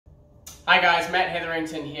Hi guys, Matt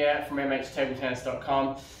Hetherington here from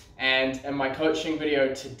MHTableTennis.com, and in my coaching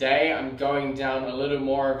video today I'm going down a little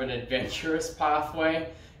more of an adventurous pathway,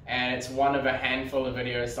 and it's one of a handful of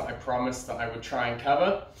videos that I promised that I would try and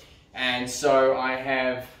cover. And so I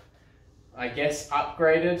have, I guess,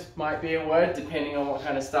 upgraded might be a word depending on what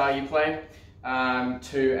kind of style you play,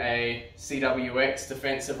 to a CWX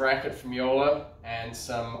defensive racket from Yola and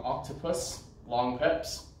some Octopus long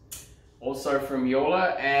pips also from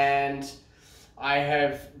Yola, and I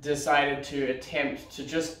have decided to attempt to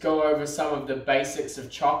just go over some of the basics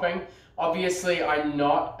of chopping. Obviously I'm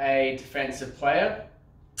not a defensive player,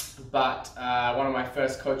 but one of my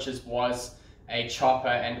first coaches was a chopper,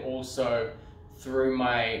 and also through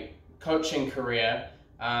my coaching career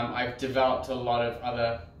I've developed a lot of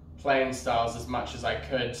other playing styles as much as I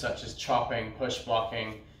could, such as chopping, push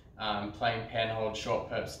blocking, playing penhold, short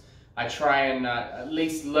pips. I try and at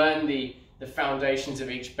least learn the foundations of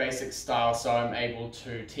each basic style, so I'm able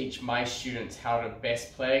to teach my students how to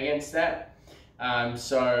best play against that.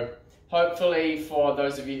 So hopefully for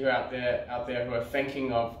those of you who out there who are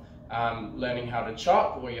thinking of learning how to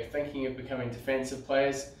chop, or you're thinking of becoming defensive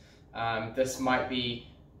players, this might be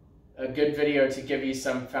a good video to give you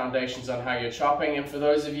some foundations on how you're chopping. And for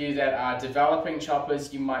those of you that are developing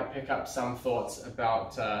choppers, you might pick up some thoughts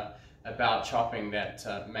about chopping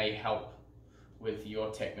that may help with your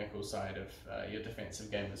technical side of your defensive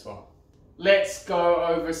game as well. Let's go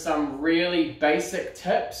over some really basic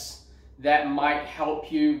tips that might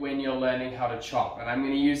help you when you're learning how to chop. And I'm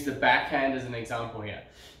going to use the backhand as an example here.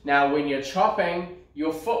 Now, when you're chopping,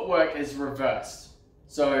 your footwork is reversed.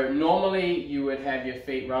 So normally you would have your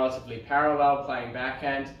feet relatively parallel playing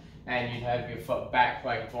backhand, and you'd have your foot back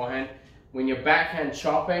playing forehand. When you're backhand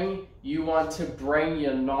chopping, you want to bring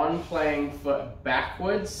your non-playing foot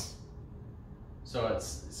backwards.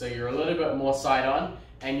 So you're a little bit more side on,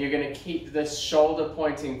 and you're going to keep this shoulder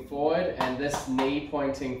pointing forward and this knee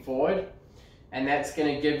pointing forward. And that's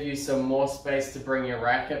going to give you some more space to bring your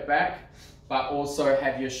racket back, but also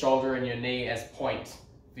have your shoulder and your knee as point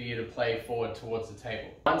for you to play forward towards the table.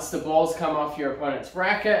 Once the ball's come off your opponent's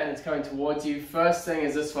racket and it's coming towards you, first thing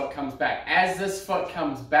is this foot comes back. As this foot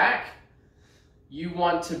comes back, you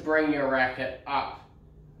want to bring your racket up.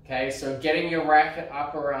 Okay, so getting your racket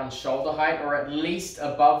up around shoulder height, or at least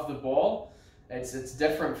above the ball. It's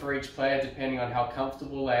different for each player depending on how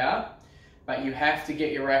comfortable they are, but you have to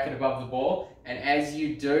get your racket above the ball. And as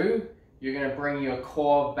you do, you're going to bring your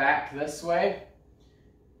core back this way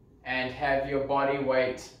and have your body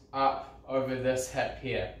weight up over this hip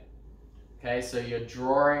here. Okay, so you're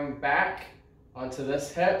drawing back onto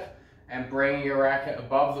this hip and bringing your racket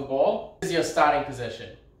above the ball. This is your starting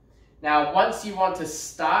position. Now, once you want to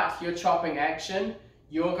start your chopping action,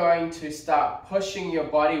 you're going to start pushing your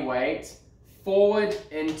body weight forward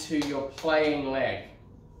into your playing leg.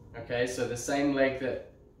 Okay, so the same leg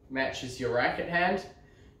that matches your racket hand,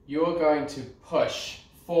 you're going to push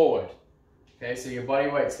forward. Okay, so your body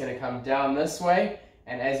weight's going to come down this way,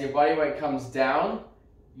 and as your body weight comes down,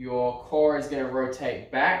 your core is going to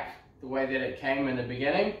rotate back the way that it came in the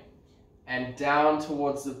beginning and down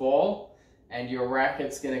towards the ball, and your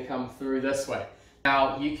racket's going to come through this way.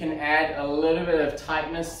 Now, you can add a little bit of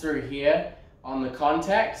tightness through here on the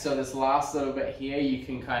contact, so this last little bit here, you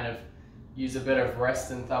can kind of use a bit of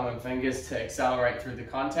wrist and thumb and fingers to accelerate through the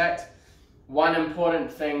contact. One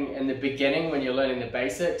important thing in the beginning when you're learning the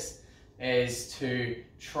basics is to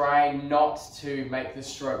try not to make the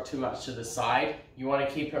stroke too much to the side. You want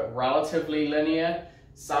to keep it relatively linear.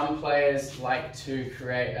 Some players like to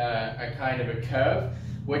create a kind of a curve,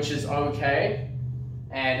 which is okay,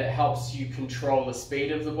 and it helps you control the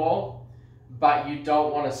speed of the ball, but you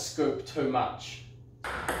don't want to scoop too much.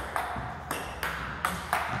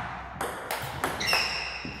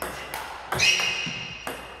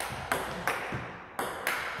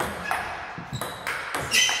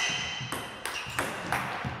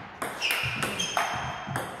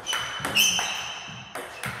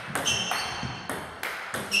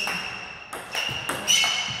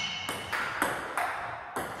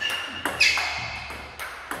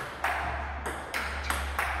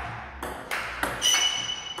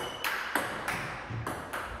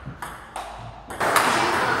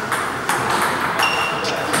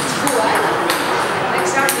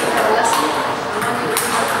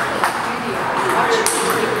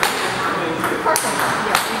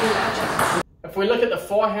 If we look at the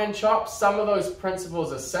forehand chops, some of those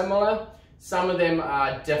principles are similar, some of them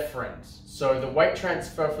are different. So the weight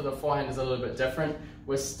transfer for the forehand is a little bit different.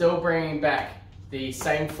 We're still bringing back the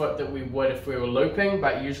same foot that we would if we were looping,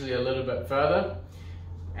 but usually a little bit further.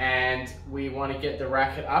 And we want to get the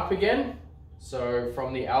racket up again. So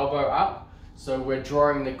from the elbow up. So we're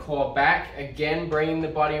drawing the core back, again bringing the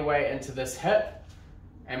body weight into this hip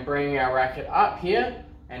and bringing our racket up here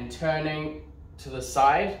and turning to the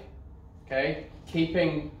side, okay?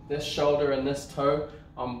 Keeping this shoulder and this toe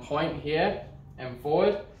on point here and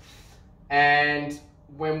forward. And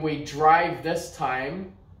when we drive this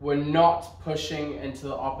time, we're not pushing into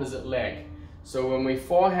the opposite leg. So when we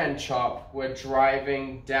forehand chop, we're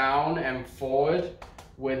driving down and forward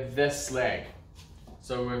with this leg.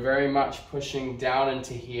 So we're very much pushing down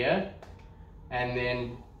into here and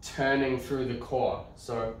then turning through the core.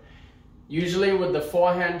 So usually with the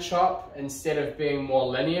forehand chop, instead of being more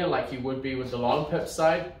linear like you would be with the long pip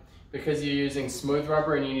side, because you're using smooth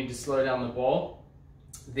rubber and you need to slow down the ball,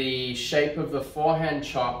 the shape of the forehand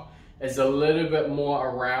chop is a little bit more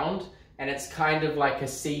around, and it's kind of like a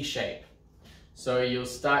C shape. So you'll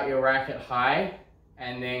start your racket high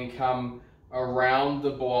and then come around the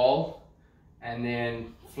ball and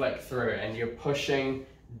then flick through, and you're pushing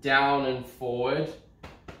down and forward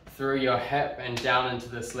through your hip and down into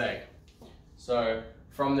this leg. So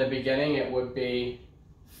from the beginning it would be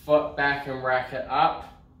foot back and racket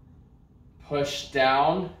up, push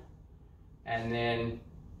down, and then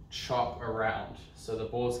chop around. So the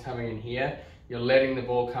ball's coming in here, you're letting the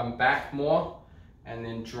ball come back more and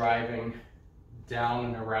then driving down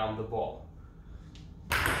and around the ball.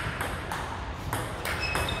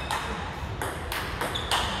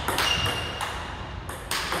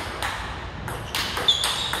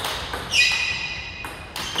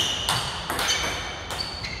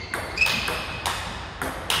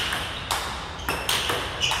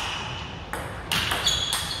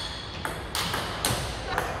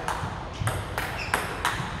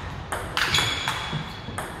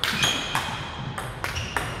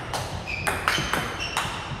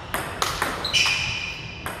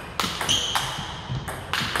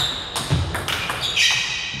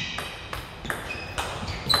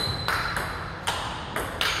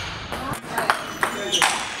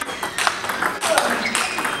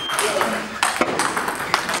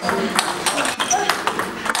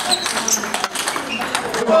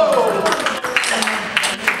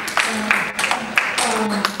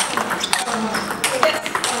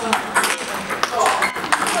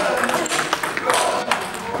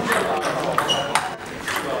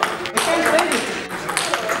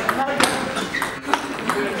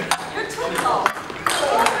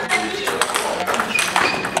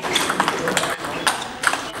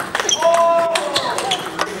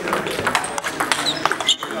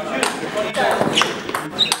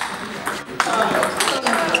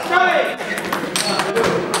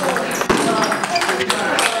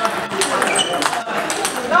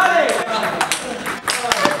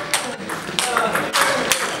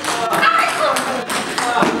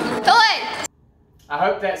 I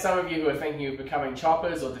hope that some of you who are thinking of becoming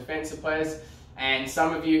choppers or defensive players, and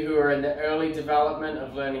some of you who are in the early development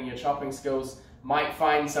of learning your chopping skills, might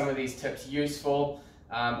find some of these tips useful.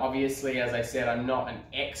 Obviously, as I said, I'm not an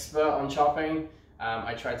expert on chopping.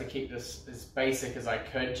 I tried to keep this as basic as I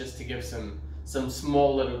could, just to give some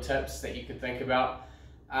small little tips that you could think about.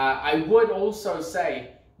 I would also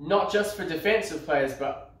say, not just for defensive players,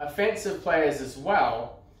 but offensive players as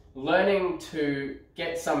well, learning to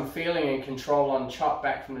get some feeling and control on chop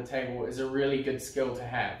back from the table is a really good skill to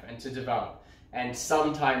have and to develop, and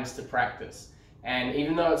sometimes to practice. And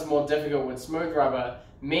even though it's more difficult with smooth rubber,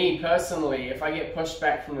 me personally, if I get pushed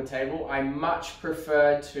back from the table, I much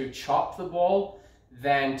prefer to chop the ball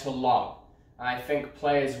than to lob. I think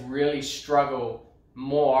players really struggle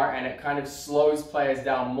more, and it kind of slows players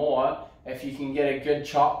down more if you can get a good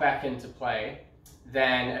chop back into play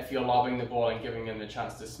than if you're lobbing the ball and giving them the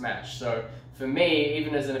chance to smash. So for me,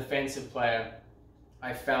 even as an offensive player,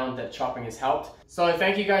 I found that chopping has helped. So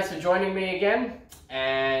thank you guys for joining me again,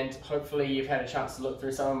 and hopefully you've had a chance to look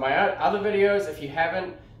through some of my other videos. If you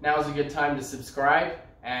haven't, now's a good time to subscribe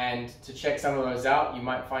and to check some of those out. You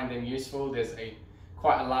might find them useful. There's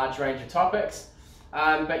quite a large range of topics.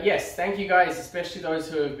 But yes, thank you guys, especially those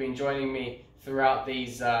who have been joining me throughout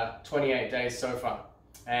these 28 days so far.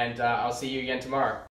 And I'll see you again tomorrow.